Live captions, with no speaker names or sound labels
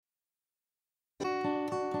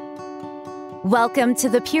Welcome to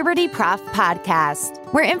the Puberty Prof podcast,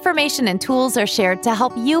 where information and tools are shared to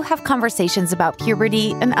help you have conversations about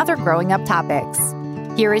puberty and other growing up topics.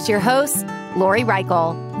 Here is your host, Lori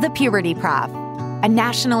Reichel, the Puberty Prof, a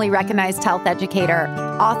nationally recognized health educator,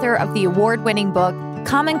 author of the award-winning book,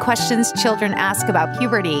 Common Questions Children Ask About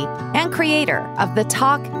Puberty, and creator of the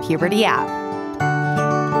Talk Puberty app.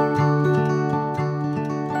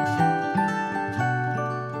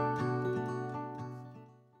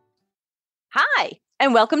 Hi,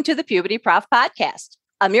 and welcome to the Puberty Prof podcast.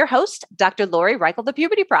 I'm your host, Dr. Lori Reichel, the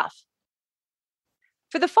Puberty Prof.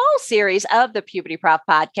 For the fall series of the Puberty Prof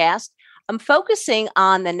podcast, I'm focusing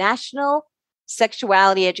on the National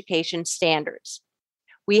Sexuality Education Standards.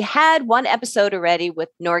 We had one episode already with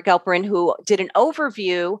Nora Gelperin, who did an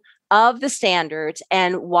overview of the standards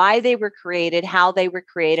and why they were created, how they were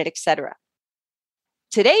created, etc.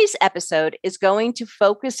 Today's episode is going to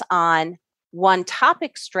focus on one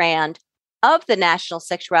topic strand of the National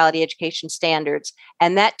Sexuality Education Standards,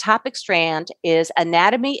 and that topic strand is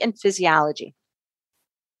anatomy and physiology.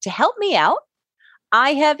 To help me out,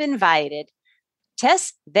 I have invited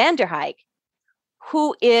Tess Vanderhaeghe,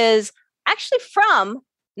 who is actually from,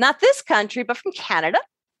 not this country, but from Canada.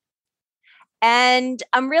 And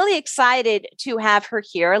I'm really excited to have her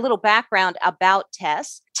here. A little background about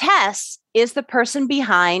Tess. Tess is the person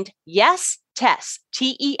behind Yes, Tess,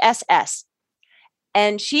 Tess.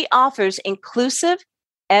 And she offers inclusive,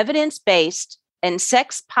 evidence-based, and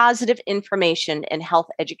sex-positive information in health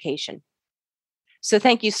education. So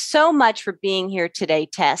thank you so much for being here today,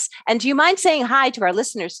 Tess. And do you mind saying hi to our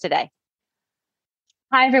listeners today?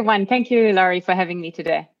 Hi, everyone. Thank you, Laurie, for having me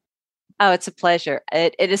today. Oh, it's a pleasure.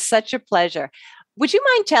 It is such a pleasure. Would you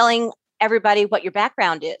mind telling everybody what your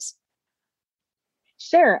background is?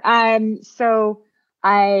 Sure. So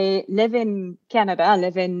I live in Canada. I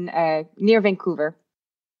live in near Vancouver.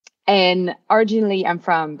 And originally, I'm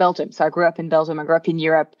from Belgium. So I grew up in Belgium. I grew up in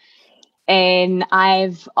Europe. And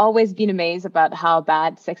I've always been amazed about how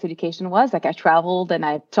bad sex education was. Like I traveled and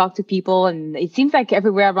I talked to people, and it seems like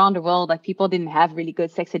everywhere around the world, like people didn't have really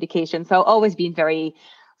good sex education. So I've always been very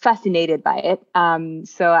fascinated by it.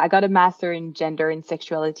 So I got a master in gender and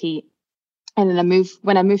sexuality. And then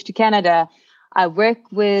when I moved to Canada, I work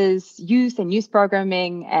with youth and youth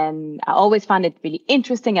programming, and I always found it really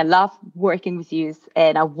interesting. I love working with youth,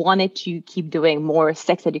 and I wanted to keep doing more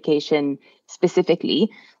sex education specifically.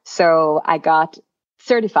 So I got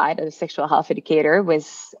certified as a sexual health educator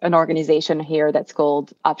with an organization here that's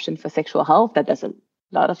called Option for Sexual Health that does a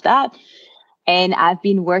lot of that. And I've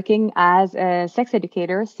been working as a sex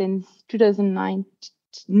educator since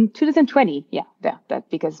 2020. Yeah, that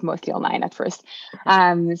because mostly online at first,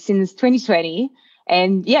 since 2020.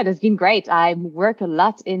 And yeah, that's been great. I work a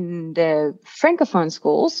lot in the Francophone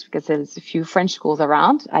schools because there's a few French schools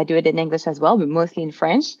around. I do it in English as well, but mostly in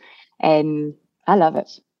French. And I love it.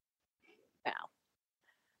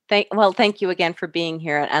 Wow. Thank you again for being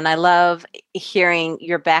here. And I love hearing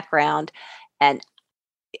your background. And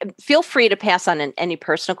feel free to pass on any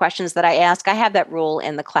personal questions that I ask. I have that rule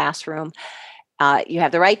in the classroom. You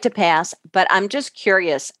have the right to pass, but I'm just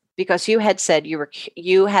curious because you had said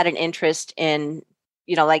you had an interest in,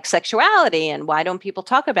 like sexuality and why don't people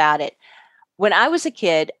talk about it? When I was a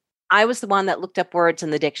kid, I was the one that looked up words in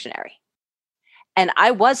the dictionary. And I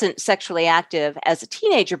wasn't sexually active as a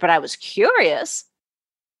teenager, but I was curious.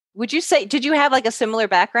 Would you say, did you have like a similar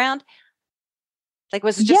background? Like,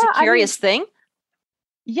 was it just a curious thing?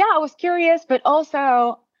 Yeah, I was curious, but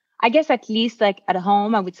also, I guess at least like at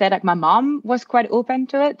home, I would say like my mom was quite open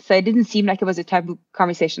to it. So it didn't seem like it was a taboo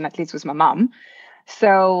conversation, at least with my mom.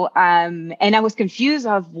 So, and I was confused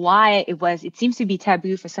of why it seems to be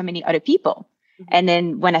taboo for so many other people. Mm-hmm. And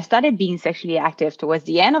then when I started being sexually active towards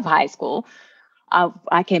the end of high school,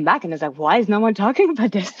 I came back and I was like, why is no one talking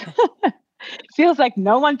about this? It feels like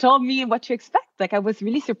no one told me what to expect. Like I was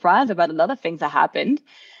really surprised about a lot of things that happened.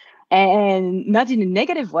 And not in a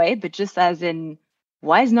negative way, but just as in,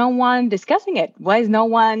 why is no one discussing it? Why is no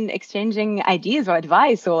one exchanging ideas or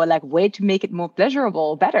advice or like way to make it more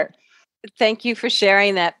pleasurable, better? Thank you for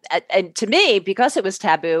sharing that. And to me, because it was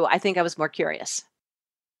taboo, I think I was more curious.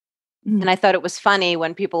 Mm. And I thought it was funny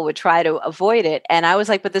when people would try to avoid it. And I was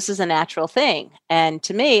like, but this is a natural thing. And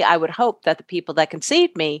to me, I would hope that the people that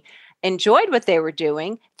conceived me enjoyed what they were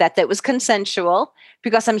doing, that was consensual,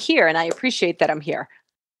 because I'm here and I appreciate that I'm here.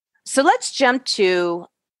 So let's jump to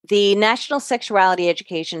the National Sexuality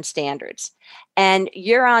Education Standards. And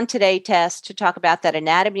you're on today, Tess, to talk about that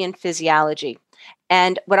anatomy and physiology.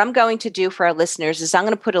 And what I'm going to do for our listeners is I'm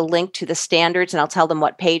going to put a link to the standards and I'll tell them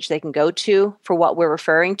what page they can go to for what we're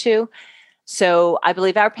referring to. So I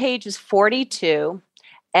believe our page is 42.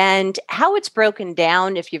 And how it's broken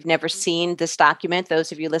down, if you've never seen this document,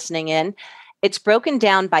 those of you listening in, it's broken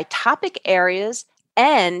down by topic areas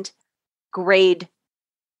and grade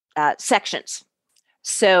sections.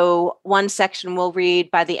 So one section will read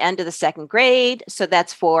by the end of the second grade. So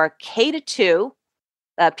that's for K to 2,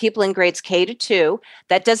 people in grades K to 2.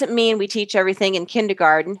 That doesn't mean we teach everything in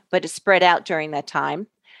kindergarten, but it's spread out during that time.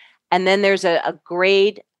 And then there's a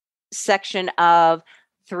grade section of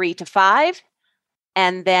 3 to 5,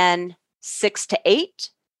 and then 6 to 8,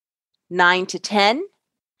 9 to 10,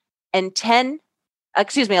 and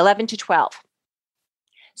 11 to 12.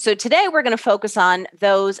 So today we're going to focus on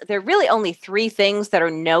those. There are really only 3 things that are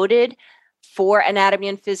noted for anatomy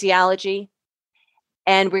and physiology.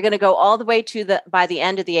 And we're going to go all the way to by the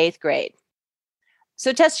end of the 8th grade.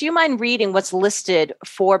 So Tess, do you mind reading what's listed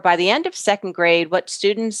for by the end of 2nd grade, what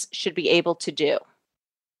students should be able to do?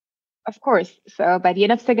 Of course. So by the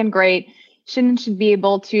end of 2nd grade, students should be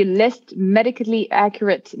able to list medically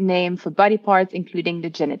accurate name for body parts, including the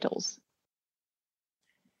genitals.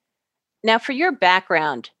 Now, for your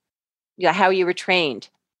background, how you were trained,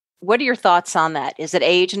 what are your thoughts on that? Is it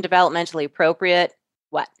age and developmentally appropriate?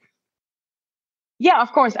 What? Yeah,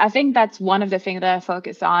 of course. I think that's one of the things that I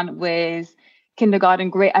focus on with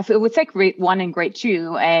kindergarten grade. I would say grade 1 and grade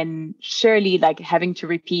 2, and surely like having to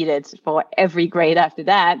repeat it for every grade after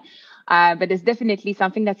that. But it's definitely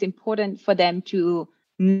something that's important for them to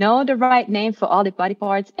know the right name for all the body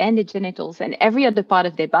parts and the genitals and every other part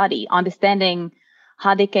of their body, understanding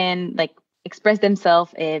how they can like express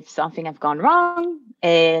themselves if something have gone wrong,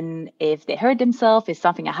 and if they hurt themselves, if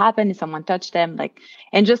something happened, if someone touched them, like,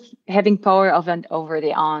 and just having power over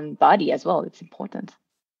their own body as well. It's important.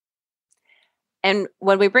 And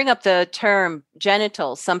when we bring up the term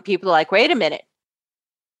genitals, some people are like, wait a minute.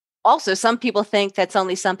 Also, some people think that's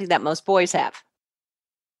only something that most boys have.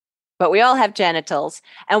 But we all have genitals.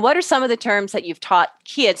 And what are some of the terms that you've taught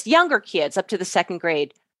kids, younger kids, up to the 2nd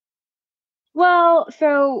grade? Well,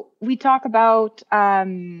 so we talk about,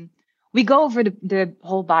 we go over the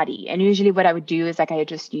whole body. And usually what I would do is like I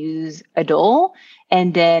just use a doll.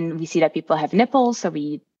 And then we see that people have nipples. So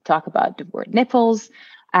we talk about the word nipples.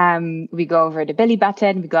 We go over the belly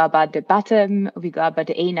button. We go about the bottom. We go about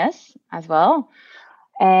the anus as well.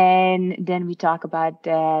 And then we talk about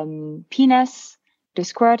penis, the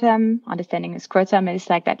scrotum, understanding the scrotum is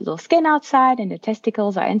like that little skin outside and the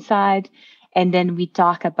testicles are inside. And then we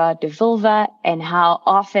talk about the vulva and how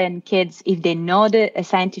often kids, if they know a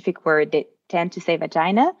scientific word, they tend to say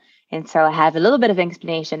vagina. And so I have a little bit of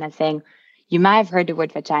explanation and saying, you might have heard the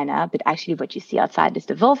word vagina, but actually what you see outside is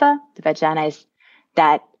the vulva. The vagina is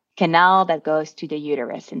that canal that goes to the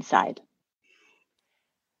uterus inside.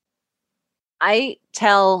 I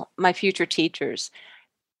tell my future teachers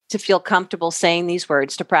to feel comfortable saying these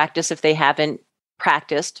words, to practice if they haven't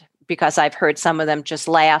practiced, because I've heard some of them just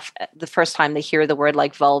laugh the first time they hear the word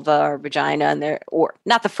like vulva or vagina, and or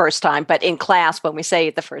not the first time, but in class when we say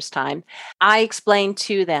it the first time. I explain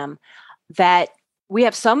to them that we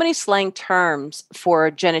have so many slang terms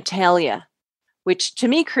for genitalia, which to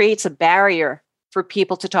me creates a barrier for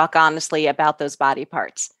people to talk honestly about those body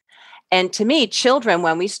parts. And to me, children,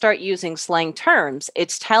 when we start using slang terms,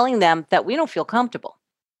 it's telling them that we don't feel comfortable.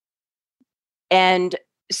 And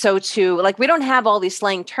so we don't have all these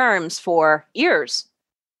slang terms for ears,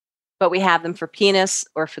 but we have them for penis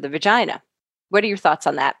or for the vagina. What are your thoughts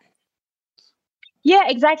on that? Yeah,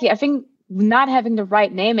 exactly. I think not having the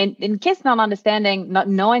right name and kids not understanding, not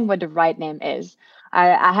knowing what the right name is.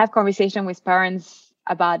 I have conversation with parents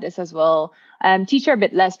about this as well. Teacher a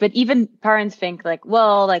bit less, but even parents think like,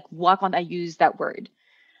 well, like, why can't I use that word?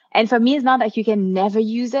 And for me, it's not that you can never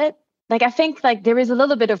use it. Like, I think like there is a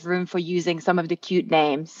little bit of room for using some of the cute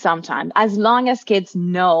names sometimes, as long as kids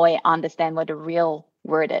know and understand what the real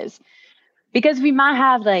word is. Because we might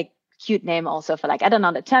have like cute name also for like, I don't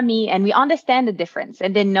know, the tummy, and we understand the difference.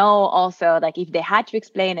 And they know also like if they had to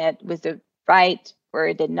explain it with the right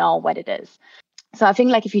word, they know what it is. So I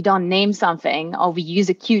think like if you don't name something or we use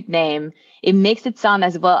a cute name, it makes it sound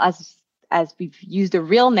as well as we've used a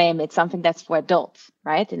real name. It's something that's for adults,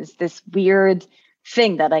 right? And it's this weird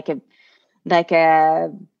thing that like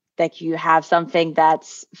you have something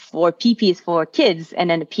that's for pee-pee is for kids, and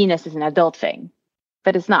then the penis is an adult thing,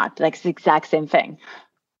 but it's not. Like it's the exact same thing.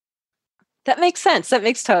 That makes sense. That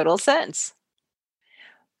makes total sense.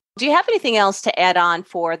 Do you have anything else to add on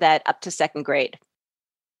for that up to 2nd grade?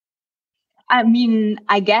 I mean,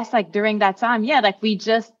 I guess like during that time, yeah, like we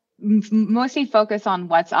just mostly focus on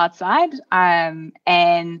what's outside.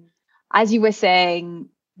 And as you were saying,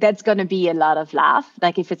 that's going to be a lot of laugh.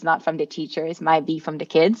 Like if it's not from the teachers, it might be from the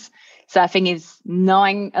kids. So I think it's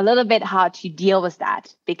knowing a little bit how to deal with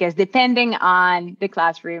that, because depending on the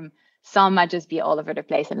classroom, some might just be all over the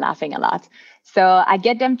place and laughing a lot. So I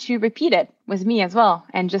get them to repeat it with me as well,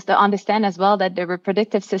 and just to understand as well that the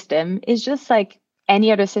reproductive system is just like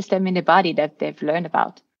any other system in the body that they've learned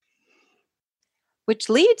about. Which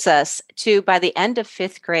leads us to, by the end of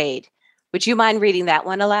 5th grade, would you mind reading that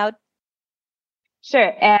one aloud?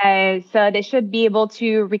 Sure. So they should be able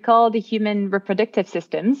to recall the human reproductive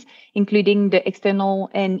systems, including the external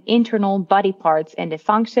and internal body parts and the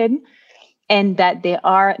function, and that there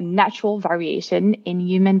are natural variation in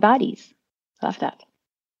human bodies. Love that.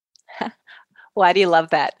 Why do you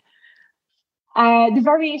love that? The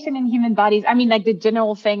variation in human bodies, I mean, like the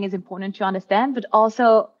general thing is important to understand, but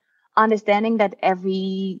also understanding that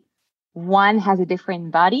every one has a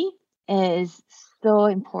different body is so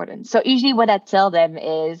important. So usually what I tell them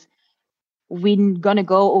is we're going to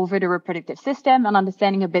go over the reproductive system and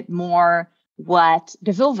understanding a bit more what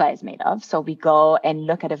the vulva is made of. So we go and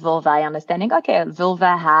look at a vulva, understanding, okay, a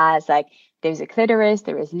vulva has like, there's a clitoris,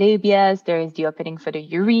 there is labias, there is the opening for the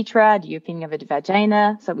urethra, the opening of the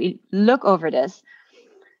vagina. So we look over this.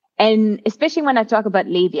 And especially when I talk about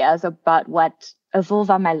labias, about what a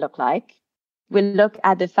vulva might look like, we look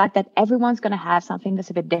at the fact that everyone's going to have something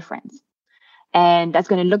that's a bit different. And that's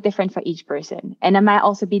going to look different for each person. And it might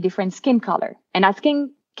also be different skin color. And that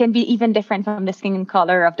skin can be even different from the skin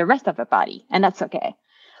color of the rest of the body. And that's okay.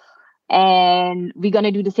 And we're going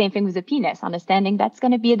to do the same thing with the penis, understanding that's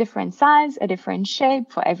going to be a different size, a different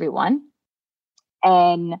shape for everyone.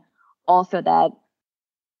 And also that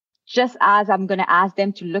just as I'm going to ask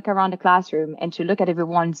them to look around the classroom and to look at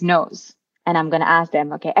everyone's nose, and I'm going to ask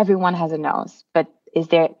them, okay, everyone has a nose, but is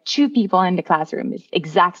there 2 people in the classroom with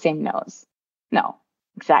exact same nose? No,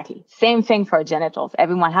 exactly. Same thing for genitals.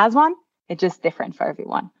 Everyone has one. It's just different for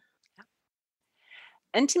everyone.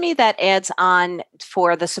 And to me, that adds on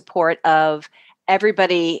for the support of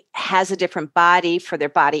everybody has a different body for their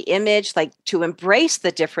body image, like to embrace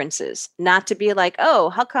the differences, not to be like, oh,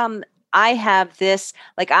 how come I have this,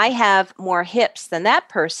 like I have more hips than that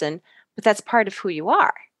person, but that's part of who you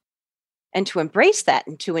are. And to embrace that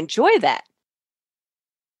and to enjoy that.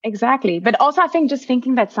 Exactly. But also I think just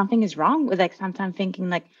thinking that something is wrong with, like, sometimes thinking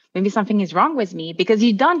like maybe something is wrong with me, because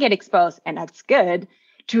you don't get exposed, and that's good,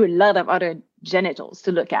 to a lot of other genitals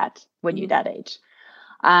to look at when you're that age.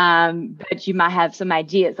 But you might have some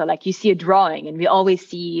ideas, or like you see a drawing, and we always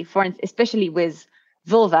see, for instance, especially with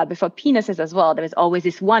vulva, before penises as well, there is always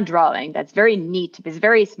this one drawing that's very neat, it's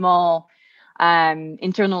very small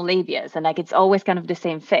internal labias, and like it's always kind of the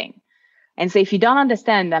same thing. And so if you don't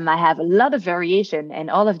understand them, I have a lot of variation, and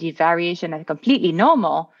all of the variation are completely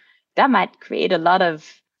normal, that might create a lot of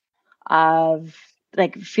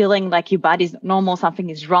like feeling like your body's normal, something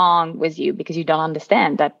is wrong with you, because you don't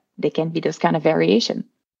understand that there can be this kind of variation.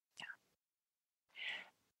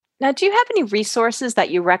 Now, do you have any resources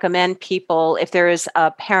that you recommend people, if there is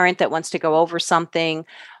a parent that wants to go over something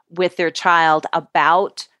with their child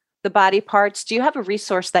about the body parts? Do you have a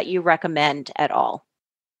resource that you recommend at all?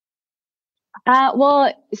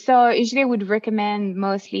 Well, so usually I would recommend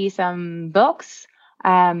mostly some books.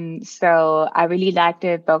 So I really like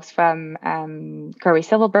the books from Corey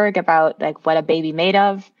Silverberg about like what a baby made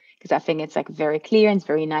of, because I think it's like very clear and it's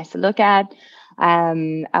very nice to look at.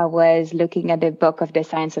 I was looking at the book of The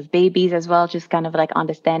Science of Babies as well, just kind of like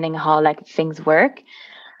understanding how like things work.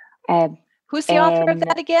 Who's the author of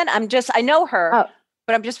that again? I know her,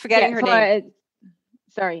 but I'm just forgetting her name.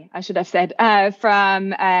 Sorry, I should have said from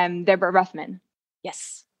Deborah Ruffman.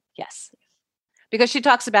 Yes. Because she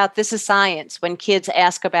talks about this is science. When kids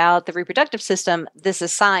ask about the reproductive system, this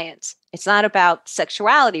is science. It's not about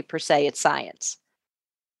sexuality per se, it's science.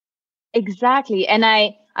 Exactly. And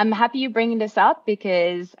I'm happy you're bringing this up,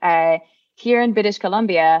 because here in British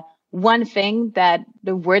Columbia, one thing that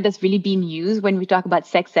the word that's really being used when we talk about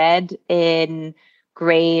sex ed in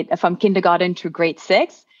from kindergarten to grade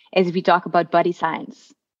 6 is we talk about body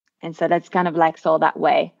science. And so that's kind of like so that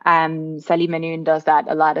way. Sally Manoon does that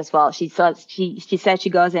a lot as well. She said she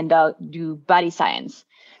goes and do body science,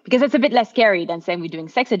 because it's a bit less scary than saying we're doing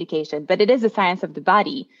sex education, but it is the science of the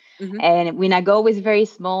body. Mm-hmm. And when I go with very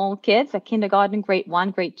small kids, like kindergarten, grade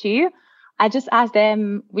 1, grade 2, I just ask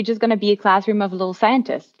them, we're just going to be a classroom of little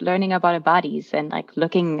scientists learning about our bodies and like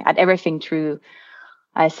looking at everything through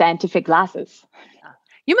scientific glasses.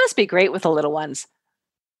 You must be great with the little ones.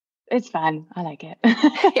 It's fun. I like it.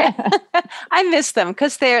 Yeah. I miss them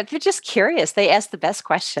because they're just curious. They ask the best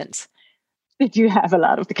questions. They do have a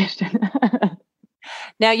lot of the questions.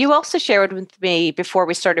 Now, you also shared with me before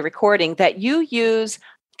we started recording that you use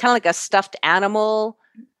kind of like a stuffed animal.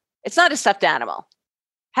 It's not a stuffed animal.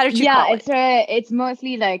 How did you call it? It's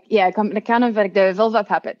mostly like, kind of like the vulva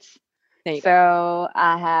puppets. So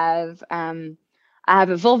I have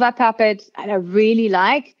a vulva puppet and I really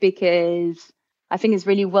like because I think it's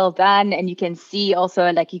really well done, and you can see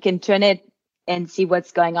also like you can turn it and see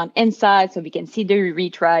what's going on inside. So we can see the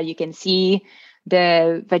urethra, you can see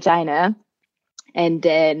the vagina, and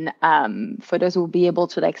then for those who will be able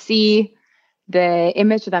to like see the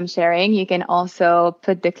image that I'm sharing, you can also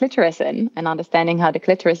put the clitoris in and understanding how the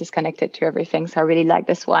clitoris is connected to everything. So I really like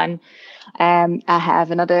this one. I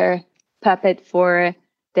have another puppet for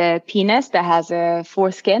the penis that has a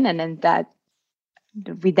foreskin, and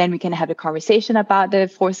then we can have a conversation about the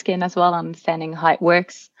foreskin as well, understanding how it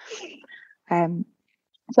works.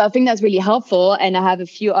 So I think that's really helpful. And I have a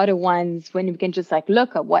few other ones when we can just like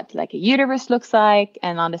look at what like a uterus looks like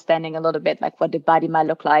and understanding a little bit like what the body might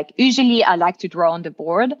look like. Usually I like to draw on the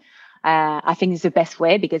board. I think it's the best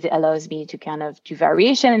way because it allows me to kind of do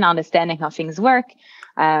variation and understanding how things work.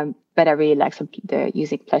 But I really like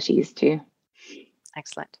using plushies too.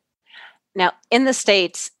 Excellent. Now, in the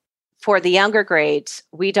States, for the younger grades,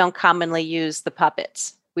 we don't commonly use the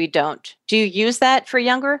puppets. We don't. Do you use that for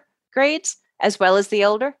younger grades as well as the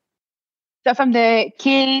older? So from from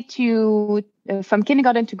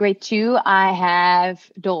kindergarten to grade 2, I have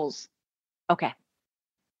dolls. Okay.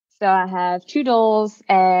 So I have 2 dolls,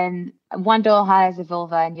 and one doll has a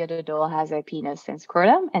vulva and the other doll has a penis and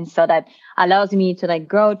scrotum. And so that allows me to like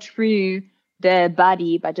go through the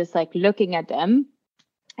body by just like looking at them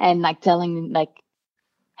and like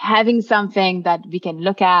having something that we can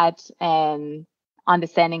look at and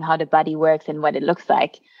understanding how the body works and what it looks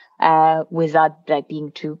like, without like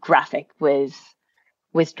being too graphic with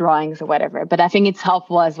drawings or whatever. But I think it's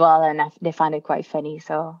helpful as well, and they find it quite funny.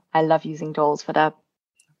 So I love using dolls for that.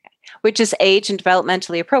 Okay. Which is age and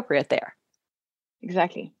developmentally appropriate there.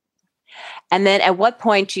 Exactly. And then at what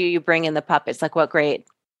point do you bring in the puppets? Like what grade?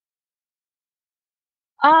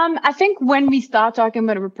 I think when we start talking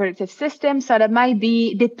about a reproductive system, so that might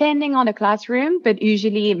be depending on the classroom, but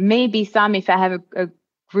usually maybe if I have a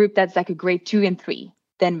group that's like a grade 2 and 3,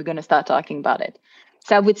 then we're going to start talking about it.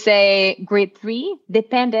 So I would say grade 3,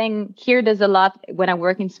 depending. Here there's a lot, when I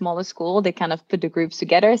work in smaller school, they kind of put the groups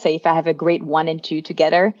together. So if I have a grade 1 and 2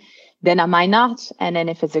 together, then I might not. And then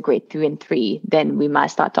if it's a grade 2 and 3, then we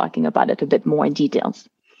might start talking about it a bit more in details.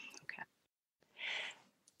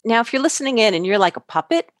 Now, if you're listening in and you're like, a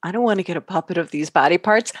puppet? I don't want to get a puppet of these body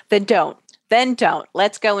parts. Then don't.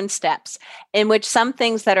 Let's go in steps, in which some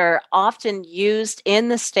things that are often used in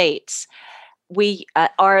the States, we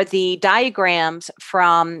are the diagrams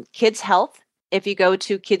from Kids Health. If you go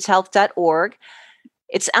to kidshealth.org,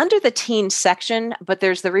 it's under the teens section, but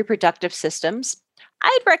there's the reproductive systems.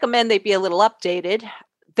 I'd recommend they be a little updated.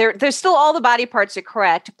 There's still all the body parts are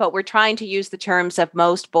correct, but we're trying to use the terms of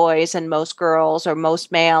most boys and most girls, or most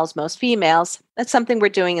males, most females. That's something we're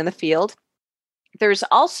doing in the field. There's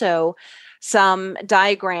also some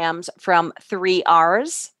diagrams from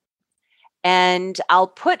 3Rs, and I'll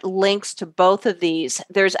put links to both of these.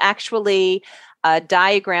 There's actually a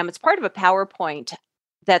diagram, it's part of a PowerPoint,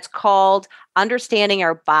 that's called Understanding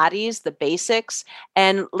Our Bodies, the Basics.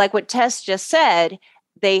 And like what Tess just said,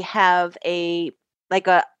 they have a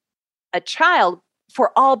child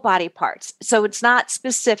for all body parts. So it's not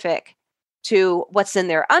specific to what's in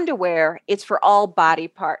their underwear. It's for all body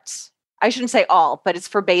parts. I shouldn't say all, but it's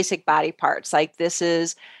for basic body parts. Like this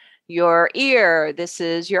is your ear, this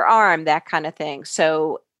is your arm, that kind of thing.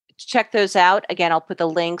 So check those out. Again, I'll put the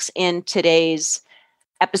links in today's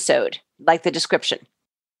episode, like the description.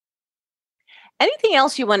 Anything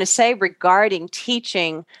else you want to say regarding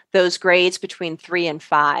teaching those grades between 3 and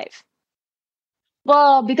 5?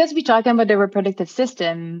 Well, because we're talking about the reproductive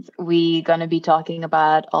systems, we're going to be talking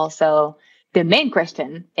about also the main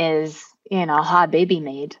question is, how a baby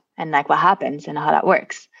made and like what happens and how that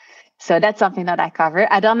works. So that's something that I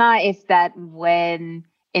cover. I don't know if that in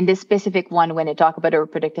this specific one, when they talk about a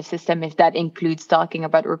reproductive system, if that includes talking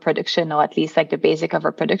about reproduction or at least like the basic of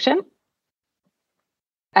reproduction.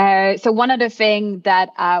 So one other thing that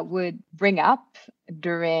I would bring up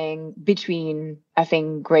between, I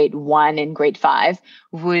think, grade 1 and grade 5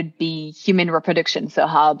 would be human reproduction. So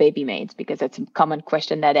how a baby made, because it's a common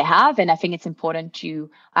question that they have. And I think it's important to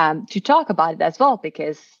talk about it as well,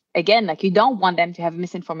 because again, like you don't want them to have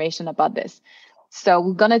misinformation about this. So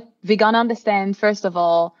we're gonna understand, first of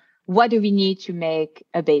all, what do we need to make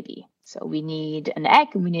a baby? So we need an egg,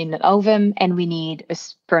 we need an ovum, and we need a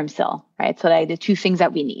sperm cell, right? So like the 2 things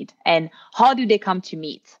that we need. And how do they come to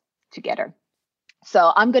meet together?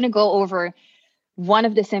 So I'm going to go over one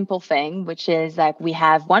of the simple thing, which is like we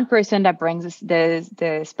have one person that brings us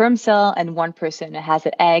the sperm cell and one person that has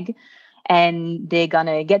an egg, and they're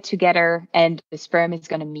gonna get together and the sperm is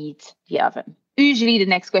gonna meet the ovum. Usually the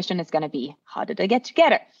next question is gonna be, how did they get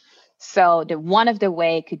together? So the one of the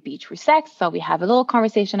way could be through sex. So we have a little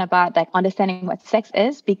conversation about like understanding what sex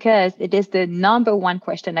is, because it is the number one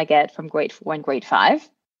question I get from grade 4 and grade 5.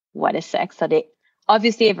 What is sex? So they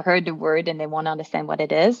obviously have heard the word and they want to understand what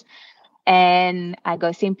it is. And I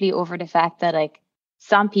go simply over the fact that like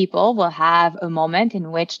some people will have a moment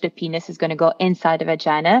in which the penis is going to go inside the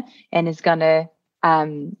vagina and it's going to,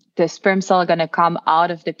 the sperm cell are going to come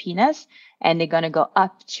out of the penis and they're going to go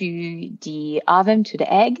up to the ovum, to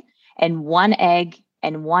the egg. And one egg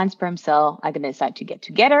and one sperm cell are going to decide to get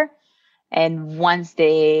together. And once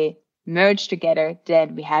they merge together,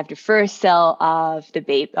 then we have the first cell of the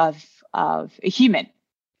babe of a human.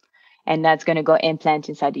 And that's going to go implant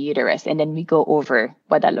inside the uterus. And then we go over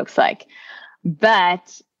what that looks like.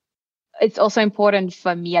 But it's also important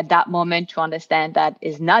for me at that moment to understand that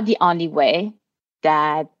is not the only way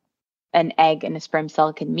that an egg and a sperm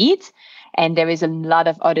cell can meet. And there is a lot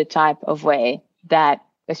of other type of way that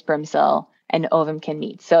a sperm cell and ovum can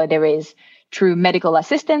meet. So there is through medical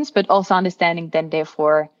assistance, but also understanding then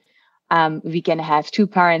therefore we can have two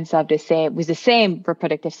parents of the same with the same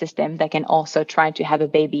reproductive system that can also try to have a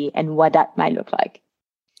baby and what that might look like.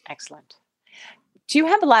 Excellent. Do you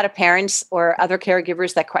have a lot of parents or other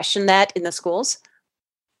caregivers that question that in the schools?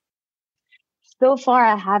 So far,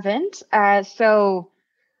 I haven't. So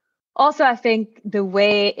also, I think the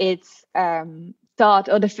way it's taught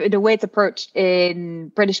or the way it's approached in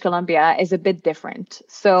British Columbia is a bit different.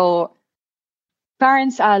 So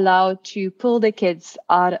parents are allowed to pull the kids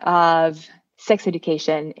out of sex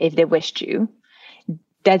education if they wish to.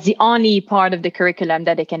 That's the only part of the curriculum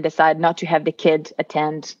that they can decide not to have the kid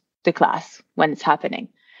attend the class when it's happening.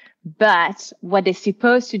 But what they're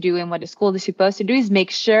supposed to do and what the school is supposed to do is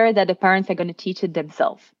make sure that the parents are going to teach it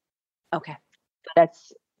themselves. Okay.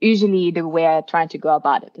 That's usually the way I try to go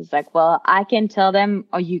about it. It's like, well, I can tell them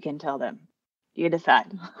or you can tell them. You decide.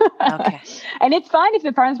 Okay. And it's fine if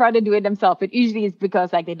the parents rather do it themselves, but usually it's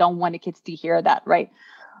because like they don't want the kids to hear that, right?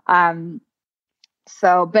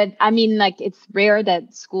 So, but I mean, like it's rare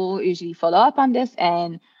that school usually follow up on this,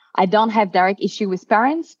 and I don't have direct issue with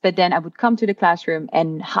parents, but then I would come to the classroom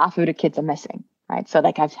and half of the kids are missing, right? So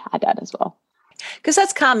like I've had that as well. Because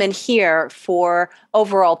that's common here for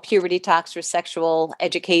overall puberty talks or sexual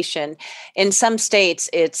education. In some states,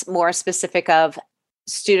 it's more specific of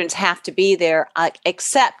students have to be there,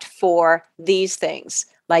 except for these things,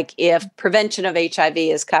 like if prevention of HIV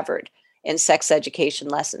is covered in sex education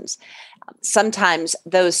lessons. Sometimes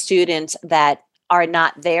those students that are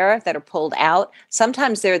not there, that are pulled out,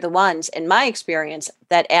 sometimes they're the ones, in my experience,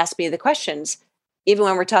 that ask me the questions. Even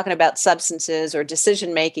when we're talking about substances or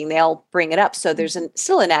decision making, they'll bring it up. So there's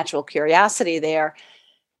still a natural curiosity there.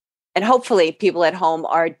 And hopefully people at home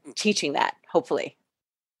are teaching that. Hopefully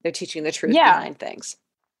they're teaching the truth behind things.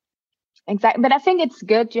 Exactly. But I think it's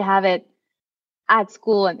good to have it at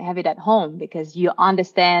school and have it at home, because you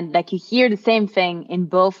understand, like you hear the same thing in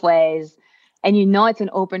both ways and you know it's an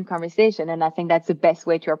open conversation. And I think that's the best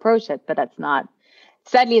way to approach it. But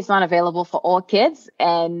sadly, it's not available for all kids.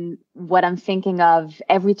 And what I'm thinking of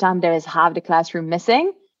every time there is half the classroom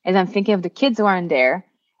missing is I'm thinking of the kids who aren't there.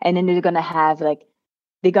 And then they're going to have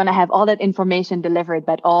all that information delivered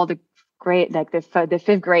by all the grade, like the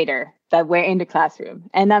fifth grader that were in the classroom.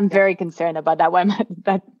 And I'm very concerned about that.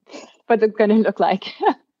 What it's going to look like.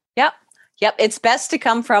 Yep. It's best to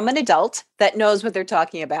come from an adult that knows what they're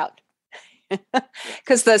talking about.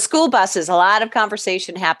 Because the school buses, a lot of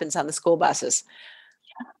conversation happens on the school buses.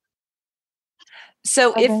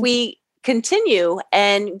 So if we continue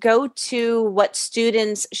and go to what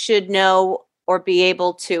students should know or be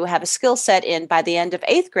able to have a skill set in by the end of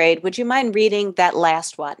 8th grade, would you mind reading that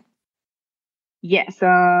last one? Yes.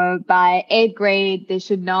 So by 8th grade, they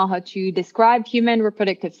should know how to describe human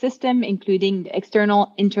reproductive system, including the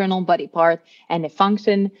external, internal body part and the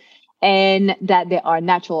function, and that there are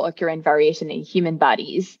natural occurrent variation in human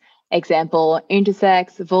bodies. Example,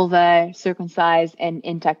 intersex, vulva, circumcised, and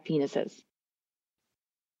intact penises.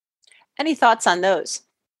 Any thoughts on those?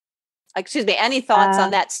 Any thoughts on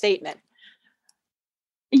that statement?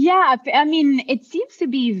 Yeah, I mean, it seems to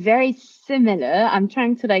be very similar. I'm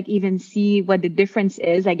trying to even see what the difference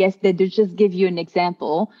is. I guess they just give you an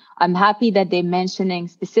example. I'm happy that they're mentioning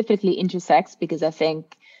specifically intersex, because I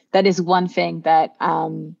think that is one thing that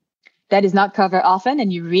that is not covered often,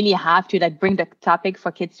 and you really have to bring the topic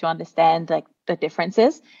for kids to understand the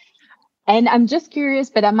differences. And I'm just curious,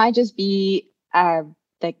 but I might just be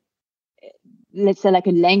let's say like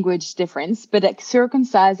a language difference, but like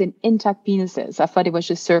circumcised and intact penises. I thought it was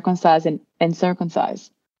just circumcised and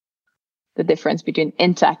circumcised. The difference between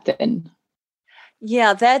intact and.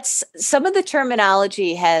 Yeah, that's some of the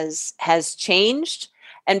terminology has changed.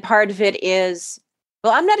 And part of it is,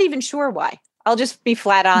 well, I'm not even sure why. I'll just be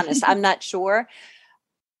flat honest. I'm not sure.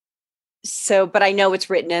 So, but I know it's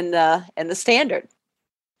written in the standard.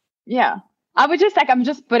 Yeah. I would just like, I'm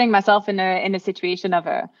just putting myself in a situation of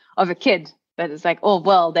a kid that is like, oh,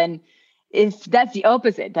 well, then if that's the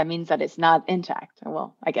opposite, that means that it's not intact.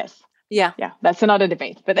 Well, I guess. Yeah. Yeah. That's another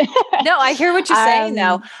debate, but no, I hear what you're saying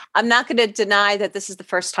though. I'm not going to deny that this is the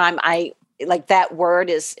first time I like that word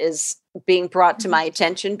is being brought to my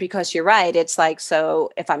attention, because you're right. It's like,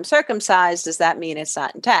 so if I'm circumcised, does that mean it's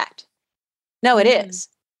not intact? No, it is.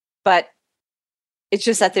 But it's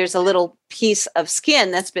just that there's a little piece of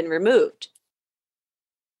skin that's been removed.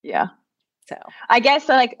 Yeah. So I guess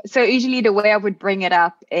so usually the way I would bring it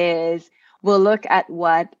up is we'll look at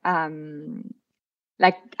what,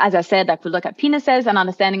 like, as I said, like we'll look at penises and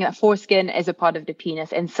understanding that foreskin is a part of the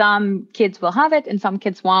penis, and some kids will have it and some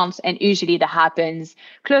kids won't. And usually that happens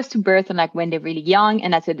close to birth and like when they're really young.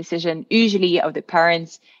 And that's a decision usually of the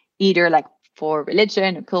parents, either like for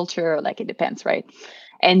religion or culture, or like it depends, right?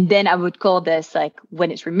 And then I would call this, like,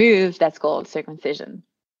 when it's removed, that's called circumcision.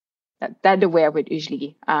 That's the way I would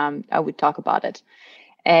usually, I would talk about it.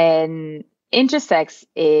 And intersex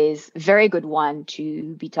is a very good one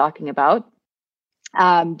to be talking about.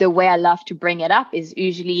 The way I love to bring it up is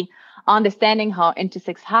usually understanding how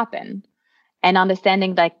intersex happen, and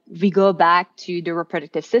understanding like we go back to the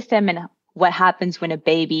reproductive system and what happens when a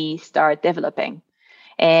baby starts developing.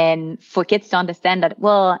 And for kids to understand that,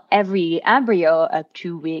 well, every embryo up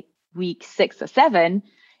to week 6 or 7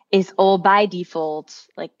 is all by default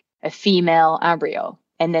like a female embryo.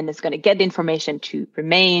 And then it's going to get the information to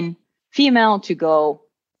remain female to go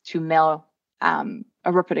to male, a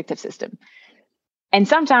reproductive system. And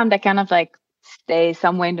sometimes that kind of like stay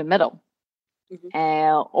somewhere in the middle,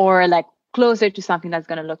 or like closer to something that's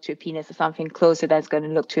going to look to a penis, or something closer that's going to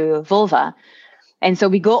look to a vulva. And so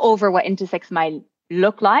we go over what intersex might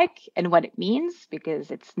look like and what it means,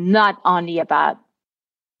 because it's not only about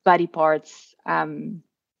body parts,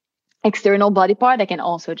 external body part. I can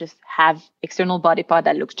also just have external body part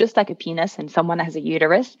that looks just like a penis and someone has a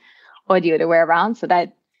uterus, or the other way around. So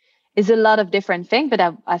that is a lot of different things, but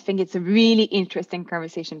I think it's a really interesting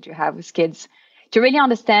conversation to have with kids to really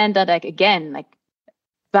understand that, like, again, like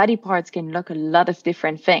body parts can look a lot of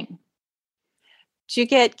different things. Do you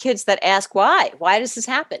get kids that ask why? Why does this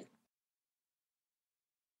happen?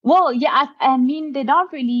 Well, yeah, I mean, they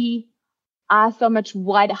don't really ask so much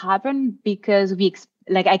why it happened, because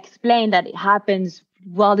I explained that it happens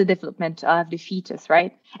while the development of the fetus,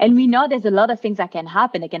 right? And we know there's a lot of things that can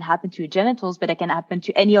happen. It can happen to genitals, but it can happen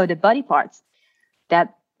to any other body parts.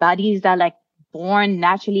 That bodies that like born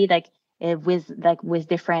naturally, with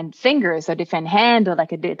different fingers or different hand, or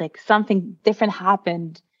like something different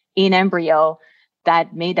happened in embryo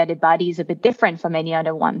that made that the body is a bit different from any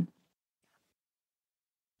other one.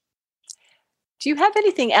 Do you have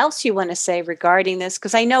anything else you want to say regarding this?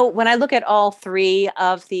 Because I know when I look at all three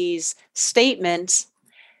of these statements,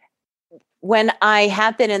 when I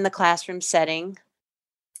have been in the classroom setting,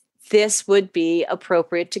 this would be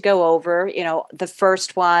appropriate to go over, the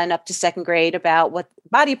first one up to second grade about what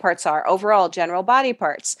body parts are, overall general body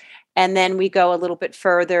parts. And then we go a little bit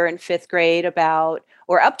further in fifth grade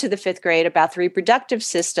up to the fifth grade about the reproductive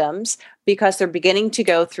systems, because they're beginning to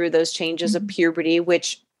go through those changes of puberty,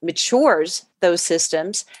 which matures those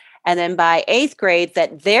systems. And then by eighth grade,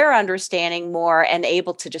 that they're understanding more and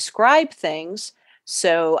able to describe things.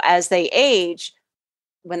 So as they age,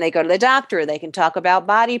 when they go to the doctor, they can talk about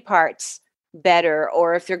body parts better.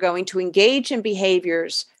 Or if they're going to engage in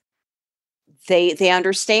behaviors, they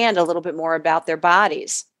understand a little bit more about their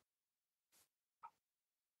bodies.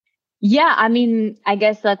 Yeah, I mean, I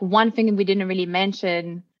guess like one thing we didn't really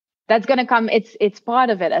mention that's going to come, it's part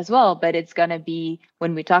of it as well, but it's going to be,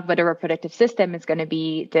 when we talk about the reproductive system, it's going to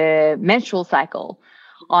be the menstrual cycle,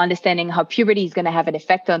 understanding how puberty is going to have an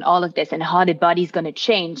effect on all of this and how the body is going to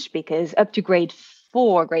change, because up to grade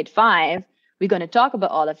 4, grade 5, we're going to talk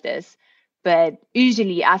about all of this. But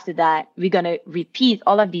usually after that, we're going to repeat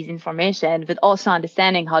all of these information, but also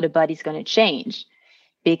understanding how the body's going to change.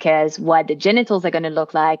 Because what the genitals are going to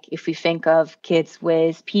look like, if we think of kids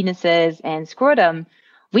with penises and scrotum,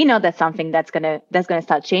 we know that's something that's going to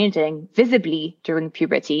start changing visibly during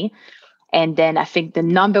puberty. And then I think the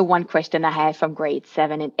number one question I have from grade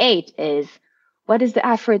 7 and 8 is, what is the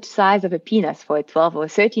average size of a penis for a 12 or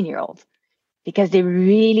 13-year-old? because they're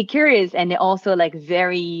really curious, and they're also like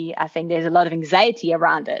very, I think there's a lot of anxiety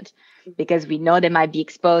around it, because we know they might be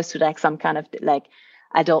exposed to like some kind of like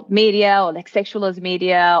adult media or like sexual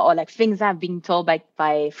media, or like things that have been told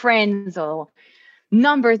by friends, or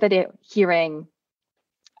numbers that they're hearing.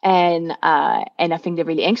 And I think they're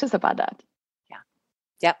really anxious about that.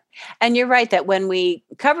 Yep. And you're right that when we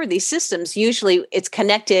cover these systems, usually it's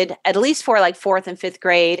connected at least for like 4th and 5th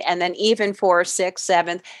grade, and then even for 6th,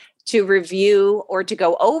 7th, to review or to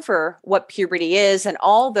go over what puberty is and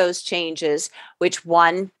all those changes, which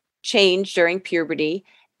one change during puberty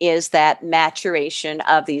is that maturation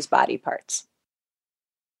of these body parts.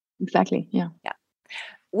 Exactly. Yeah. Yeah.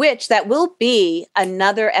 Which that will be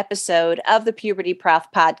another episode of the Puberty Prof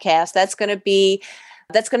podcast. That's going to be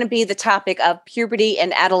the topic of puberty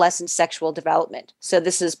and adolescent sexual development. So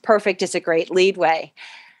this is perfect. It's a great lead way.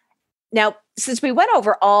 Now, since we went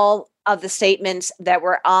over all of the statements that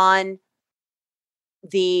were on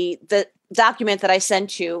the document that I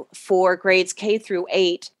sent you for grades K through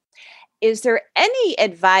 8, is there any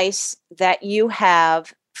advice that you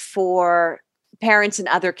have for parents and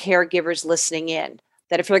other caregivers listening in,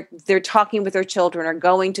 that if they're talking with their children or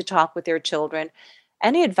going to talk with their children,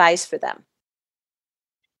 any advice for them?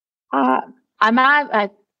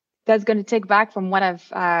 That's going to take back from what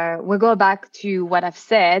we'll go back to what I've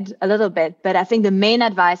said a little bit, but I think the main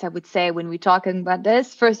advice I would say when we're talking about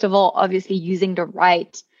this, first of all, obviously using the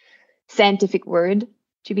right scientific word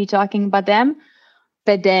to be talking about them,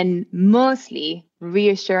 but then mostly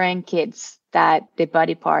reassuring kids that the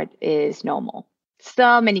body part is normal.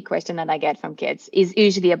 So many questions that I get from kids is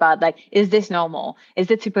usually about like, is this normal?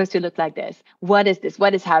 Is it supposed to look like this? What is this?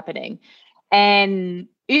 What is happening? And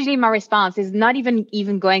usually my response is not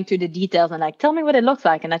even going to the details and like, tell me what it looks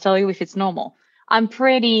like, and I tell you if it's normal. I'm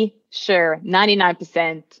pretty sure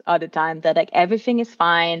 99% of the time that like everything is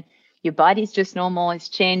fine. Your body's just normal. It's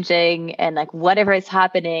changing, and like whatever is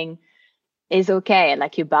happening is okay.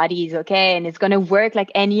 Like your body is okay, and it's going to work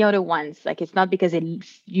like any other ones. Like it's not because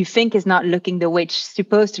you think it's not looking the way it's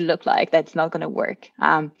supposed to look like that's not going to work.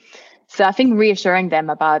 So I think reassuring them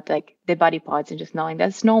about like their body parts and just knowing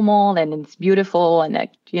that's normal and it's beautiful, and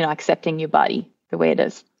like, accepting your body the way it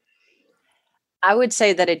is. I would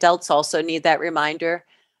say that adults also need that reminder.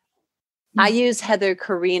 I use Heather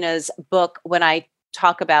Karina's book when I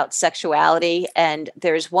talk about sexuality, and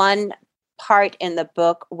there's one part in the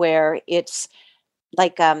book where it's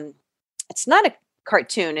like it's not a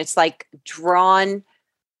cartoon, it's like drawn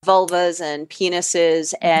vulvas and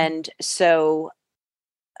penises. And so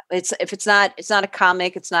it's not a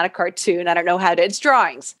comic, it's not a cartoon, I don't know it's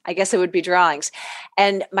drawings. I guess it would be drawings.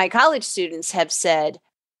 And my college students have said,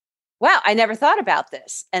 wow, I never thought about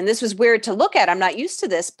this, and this was weird to look at. I'm not used to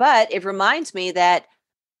this, but it reminds me that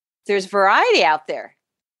there's variety out there.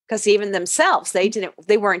 Because even themselves,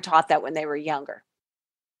 they weren't taught that when they were younger.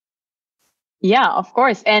 Yeah, of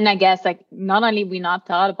course. And I guess like not only we not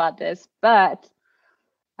taught about this, but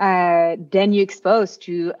then you're exposed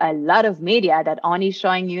to a lot of media that only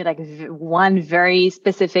showing you like one very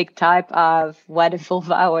specific type of what a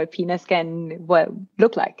vulva or a penis can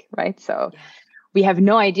look like, right? So we have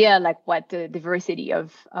no idea like what the diversity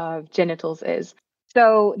of genitals is.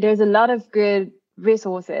 So there's a lot of good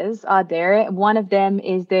resources out there. One of them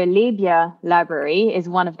is the labia library is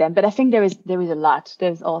one of them, but I think there is a lot.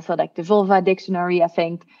 There's also like the vulva dictionary, I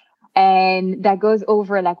think, and that goes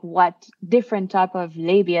over like what different type of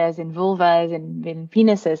labias and vulvas and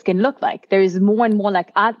penises can look like. There is more and more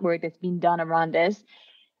like artwork that's been done around this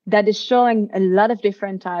that is showing a lot of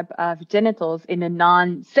different type of genitals in a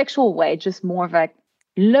non-sexual way, just more of like,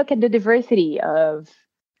 look at the diversity of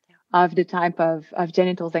the type of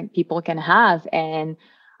genitals that people can have. And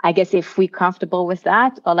I guess if we're comfortable with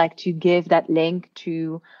that, or like to give that link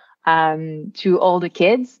to all the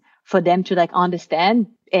kids for them to like understand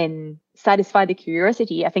and satisfy the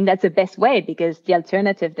curiosity, I think that's the best way, because the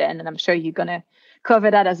alternative then, and I'm sure you're going to cover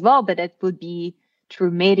that as well, but it would be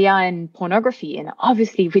through media and pornography. And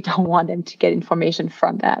obviously we don't want them to get information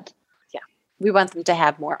from that. Yeah. We want them to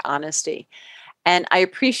have more honesty. And I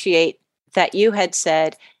appreciate that you had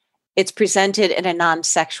said it's presented in a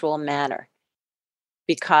non-sexual manner,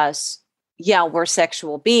 because we're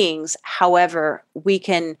sexual beings. However, we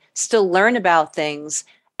can still learn about things,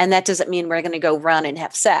 and that doesn't mean we're going to go run and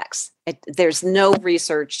have sex. There's no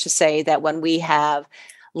research to say that when we have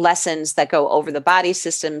lessons that go over the body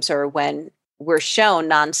systems, or when we're shown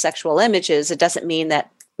non-sexual images, it doesn't mean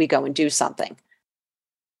that we go and do something.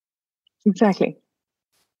 Exactly.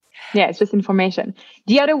 Yeah, it's just information.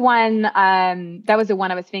 The other one, that was the one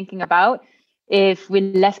I was thinking about. If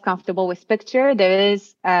we're less comfortable with picture, there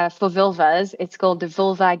is for vulvas, it's called the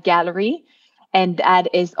Vulva Gallery. And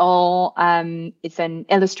that is all, it's an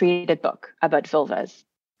illustrated book about vulvas.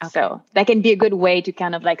 Okay. So that can be a good way to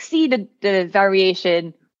kind of like see the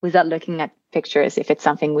variation without looking at pictures if it's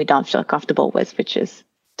something we don't feel comfortable with, which is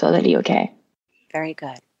totally okay. Very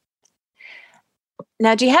good.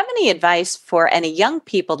 Now, do you have any advice for any young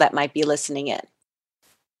people that might be listening in?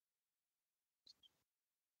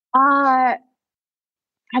 I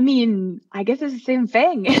mean, I guess it's the same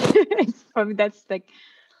thing. That's like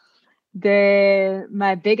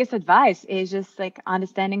my biggest advice is just like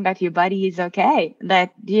understanding that your body is okay.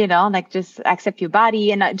 That, like just accept your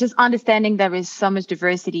body and just understanding there is so much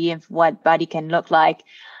diversity of what body can look like.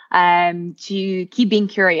 To keep being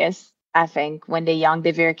curious. I think when they're young,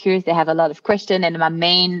 they're very curious. They have a lot of questions. And my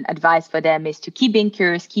main advice for them is to keep being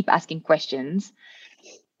curious, keep asking questions.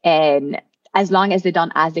 And as long as they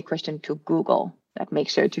don't ask the question to Google, like make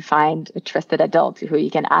sure to find a trusted adult who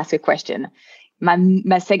you can ask a question.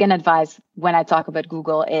 My second advice when I talk about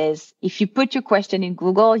Google is if you put your question in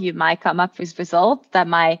Google, you might come up with results that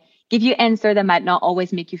might give you an answer that might not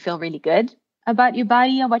always make you feel really good about your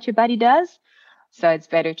body and what your body does. So it's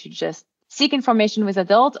better to just seek information with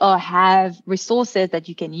adults or have resources that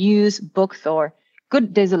you can use, books or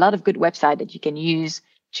there's a lot of good websites that you can use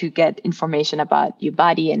to get information about your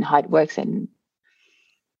body and how it works. And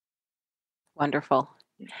wonderful.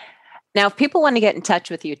 Now, if people want to get in touch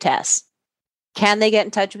with you, Tess, can they get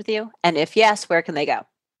in touch with you? And if yes, where can they go?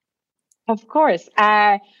 Of course.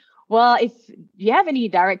 Well, if you have any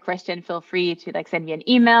direct question, feel free to send me an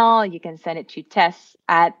email. You can send it to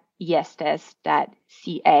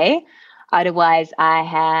tess@yestess.ca. Otherwise, I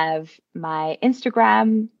have my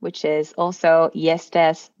Instagram, which is also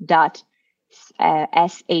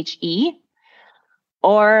yestess.she.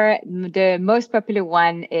 Or the most popular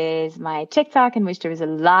one is my TikTok, in which there is a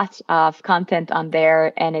lot of content on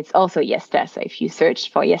there. And it's also Yestess. So if you search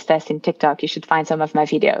for Yestess in TikTok, you should find some of my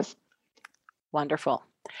videos. Wonderful.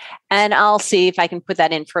 And I'll see if I can put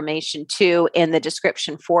that information too in the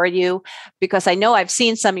description for you, because I know I've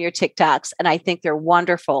seen some of your TikToks and I think they're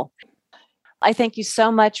wonderful. I thank you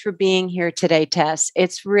so much for being here today, Tess.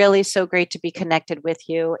 It's really so great to be connected with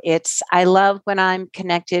you. I love when I'm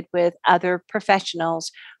connected with other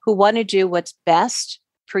professionals who want to do what's best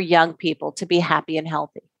for young people to be happy and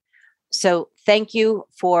healthy. So thank you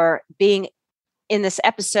for being on this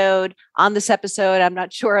episode. I'm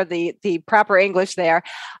not sure of the proper English there,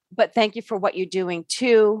 but thank you for what you're doing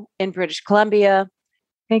too in British Columbia.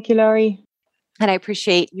 Thank you, Laurie. And I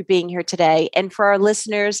appreciate you being here today. And for our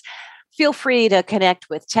listeners, feel free to connect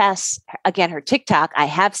with Tess. Again, her TikTok, I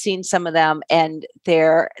have seen some of them, and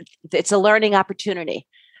it's a learning opportunity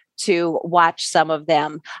to watch some of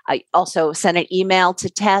them. I also sent an email to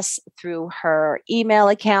Tess through her email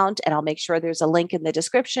account, and I'll make sure there's a link in the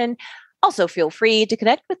description. Also, feel free to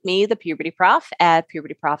connect with me, the Puberty Prof, at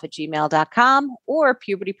pubertyprof@gmail.com or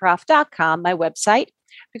pubertyprof.com, my website,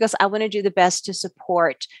 because I want to do the best to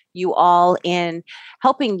support you all in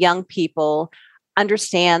helping young people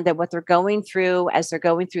understand that what they're going through as they're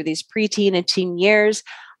going through these preteen and teen years.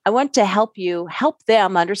 I want to help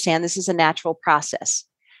them understand this is a natural process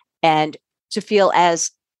and to feel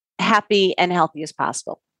as happy and healthy as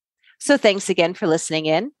possible. So thanks again for listening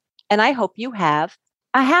in, and I hope you have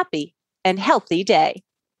a happy and healthy day.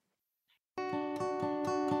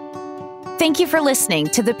 Thank you for listening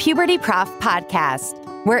to the Puberty Prof podcast,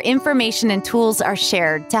 where information and tools are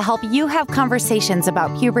shared to help you have conversations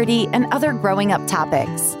about puberty and other growing up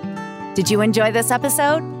topics. Did you enjoy this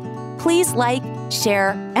episode? Please like,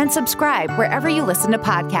 share, and subscribe wherever you listen to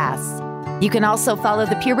podcasts. You can also follow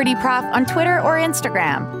the Puberty Prof on Twitter or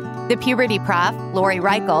Instagram. The Puberty Prof, Lori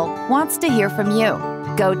Reichel, wants to hear from you.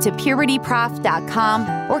 Go to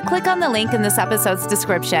pubertyprof.com or click on the link in this episode's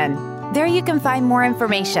description. There you can find more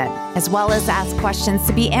information, as well as ask questions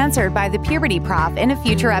to be answered by the Puberty Prof in a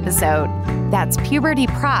future episode. That's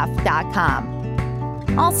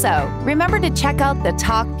pubertyprof.com. Also, remember to check out the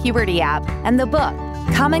Talk Puberty app and the book,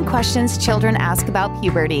 Common Questions Children Ask About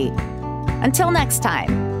Puberty. Until next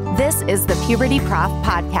time, this is the Puberty Prof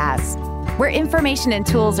podcast, where information and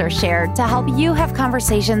tools are shared to help you have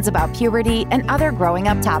conversations about puberty and other growing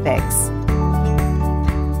up topics.